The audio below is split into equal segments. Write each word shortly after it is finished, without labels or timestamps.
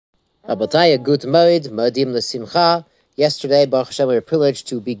Rabataya, Gut Moed, Moedim L'Simcha. Yesterday, Baruch Hashem, we were privileged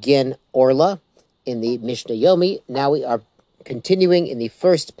to begin Orla in the Mishnah Yomi. Now we are continuing in the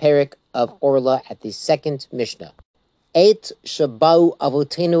first parak of Orla at the second Mishnah. Eit Shabau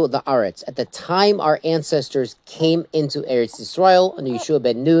Avotenu La'aretz. At the time our ancestors came into Eretz Yisrael under Yeshua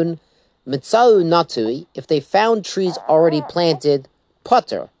ben Nun, Mitzau Natui, if they found trees already planted,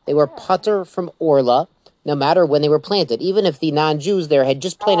 Potter. They were Potter from Orla, no matter when they were planted. Even if the non-Jews there had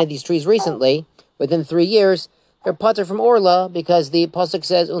just planted these trees recently, within 3 years, they're Potter from Orla because the Pasuk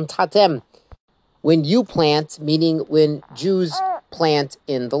says, Untatem, when you plant, meaning when Jews plant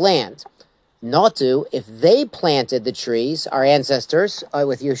in the land. Natu, if they planted the trees, our ancestors,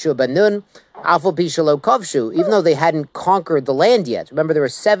 with Yeshua ben Nun, Afal Pishalo Kovshu, even though they hadn't conquered the land yet. Remember, there were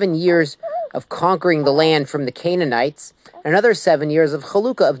 7 years of conquering the land from the Canaanites, another 7 years of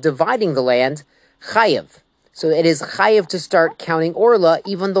Chalukah, of dividing the land, Chayev. So it is Chayev to start counting Orla,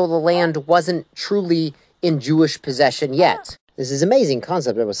 even though the land wasn't truly in Jewish possession yet. This is an amazing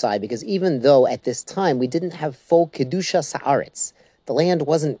concept, Rabbi Sai, because even though at this time we didn't have full Kedusha Sa'aretz, the land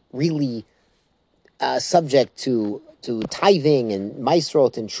wasn't really subject to tithing and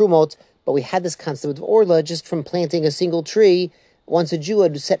maisrot and trumot, but we had this concept of Orla just from planting a single tree once a Jew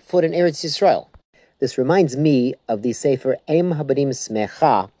had set foot in Eretz Yisrael. This reminds me of the Sefer Em Habarim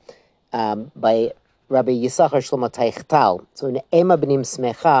Smecha by Rabbi Yisachar Shlomo Teichtal. So in Em Habarim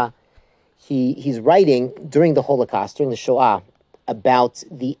Smecha, he's writing during the Holocaust, during the Shoah, about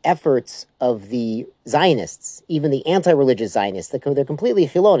the efforts of the Zionists, even the anti-religious Zionists. They're completely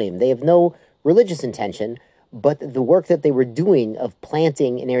chilonim. They have no religious intention, but the work that they were doing of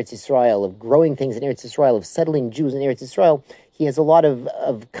planting in Eretz Yisrael, of growing things in Eretz Yisrael, of settling Jews in Eretz Yisrael, he has a lot of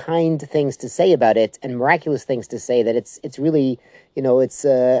kind things to say about it and miraculous things to say, that it's really, it's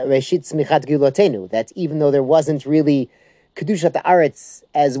Reshit Smichat Gilotenu, that even though there wasn't really Kedushat Haaretz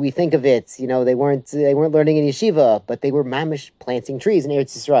as we think of it, they weren't learning in yeshiva, but they were mamish planting trees in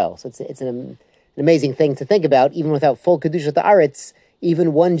Eretz Yisrael. So it's an amazing thing to think about. Even without full Kedushat Haaretz,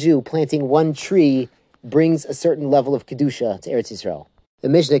 even one Jew planting one tree brings a certain level of Kedusha to Eretz Yisrael. The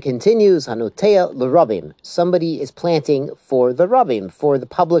Mishnah continues, Hanotea l'Rabim. Somebody is planting for the Rabim, for the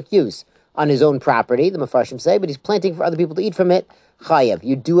public use, on his own property, the Mefarshim say, but he's planting for other people to eat from it. Chayav,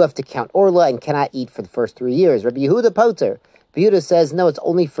 you do have to count Orla and cannot eat for the first 3 years. Rabbi Yehuda Poter. Yehuda says, no, it's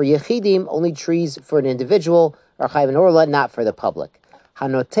only for Yechidim, only trees for an individual, or Chayav and Orla, not for the public.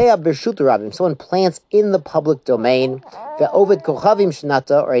 Hanotea b'rshut Rabim, someone plants in the public domain. Ve'ovid kochavim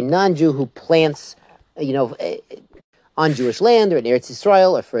shnata, or a non-Jew who plants, on Jewish land or in Eretz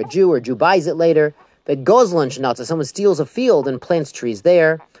Yisrael, or for a Jew buys it later. Ve'gozlan shnata, someone steals a field and plants trees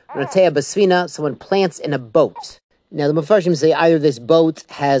there. Hanotea b'sfina, someone plants in a boat. Now the Mefarshim say either this boat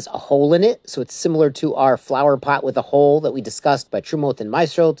has a hole in it, so it's similar to our flower pot with a hole that we discussed by Trumot and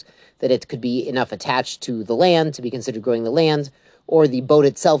Maisrot, that it could be enough attached to the land to be considered growing the land, or the boat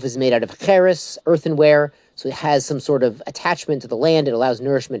itself is made out of cheres, earthenware, so it has some sort of attachment to the land, it allows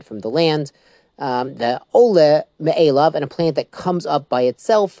nourishment from the land. The ole me'elav, and a plant that comes up by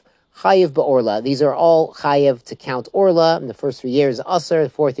itself, chayev ba'orla. These are all chayev to count orla. In the first 3 years, aser, the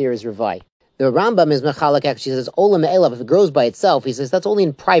 4th year is revai. The Rambam is mechalak, actually says, Ola me'elav, if it grows by itself, he says that's only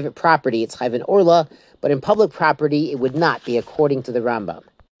in private property, it's chayv and orla, but in public property, it would not be, according to the Rambam.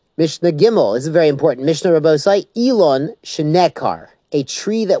 Mishnah Gimel, this is very important. Mishnah Rabosai, Elon Shenekar, a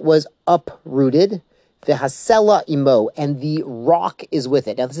tree that was uprooted, Vehasela imo, and the rock is with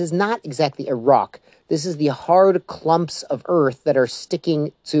it. Now, this is not exactly a rock. This is the hard clumps of earth that are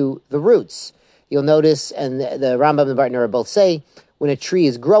sticking to the roots. You'll notice, and the Rambam and the Bartner both say, when a tree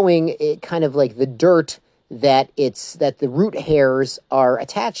is growing, it kind of like the dirt that the root hairs are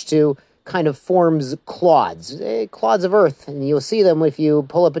attached to kind of forms clods of earth, and you'll see them if you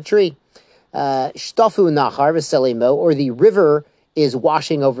pull up a tree. Shtafu nachar v'selimo, or the river is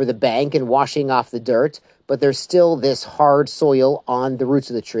washing over the bank and washing off the dirt, but there's still this hard soil on the roots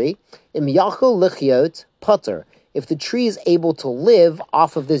of the tree. Im yachol lichyot putter. If the tree is able to live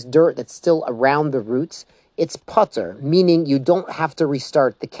off of this dirt that's still around the roots, it's putter, meaning you don't have to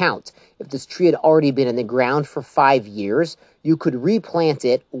restart the count. If this tree had already been in the ground for 5 years, you could replant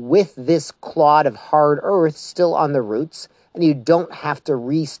it with this clod of hard earth still on the roots, and you don't have to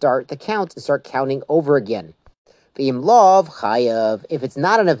restart the count and start counting over again. V'im lov chayav, if it's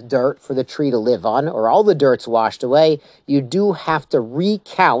not enough dirt for the tree to live on, or all the dirt's washed away, you do have to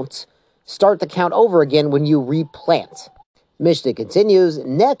recount, start the count over again when you replant. Mishnah continues,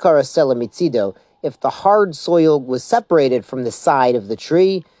 nekar asela mitzido, if the hard soil was separated from the side of the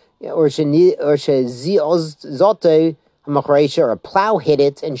tree, or a plow hit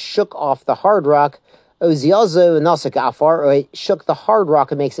it and shook off the hard rock, Oziazu nasik afar, or it shook the hard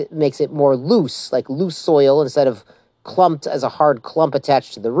rock and makes it more loose, like loose soil instead of clumped as a hard clump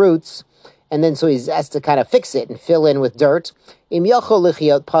attached to the roots. And then so he has to kind of fix it and fill in with dirt. Im yachol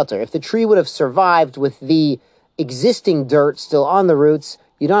lichiot pater. If the tree would have survived with the existing dirt still on the roots,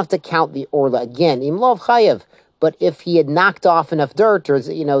 you don't have to count the orla again. Im lov chayev. But if he had knocked off enough dirt, or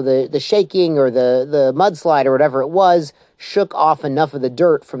the shaking or the mudslide or whatever it was, shook off enough of the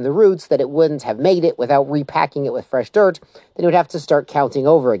dirt from the roots that it wouldn't have made it without repacking it with fresh dirt, then he would have to start counting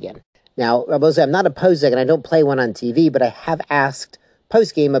over again. Now, Rabbi, I'm not a posek and I don't play one on TV, but I have asked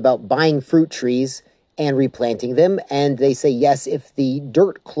post-game about buying fruit trees and replanting them, and they say yes, if the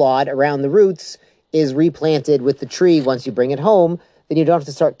dirt clod around the roots is replanted with the tree once you bring it home, then you don't have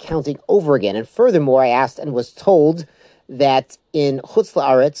to start counting over again. And furthermore, I asked and was told that in Chutz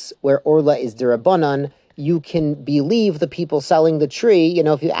La'aretz, where Orla is Dirabanan, you can believe the people selling the tree.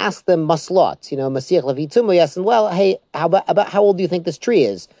 If you ask them maslot, Masiach Levitumu, yes, and well, hey, about how old do you think this tree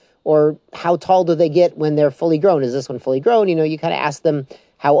is? Or how tall do they get when they're fully grown? Is this one fully grown? You kind of ask them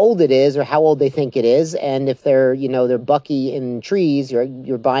how old it is or how old they think it is. And if they're, they're bucky in trees,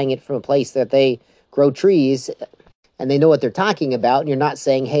 you're buying it from a place that they grow trees and they know what they're talking about. And you're not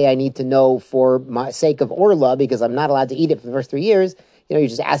saying, hey, I need to know for my sake of Orla because I'm not allowed to eat it for the first 3 years. You're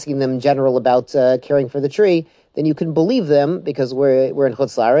just asking them in general about caring for the tree. Then you can believe them because we're in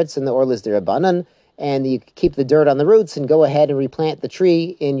Chutz La'aretz and the Orla is Dirabanan. And you keep the dirt on the roots and go ahead and replant the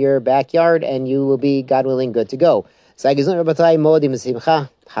tree in your backyard, and you will be, God willing, good to go. Hagim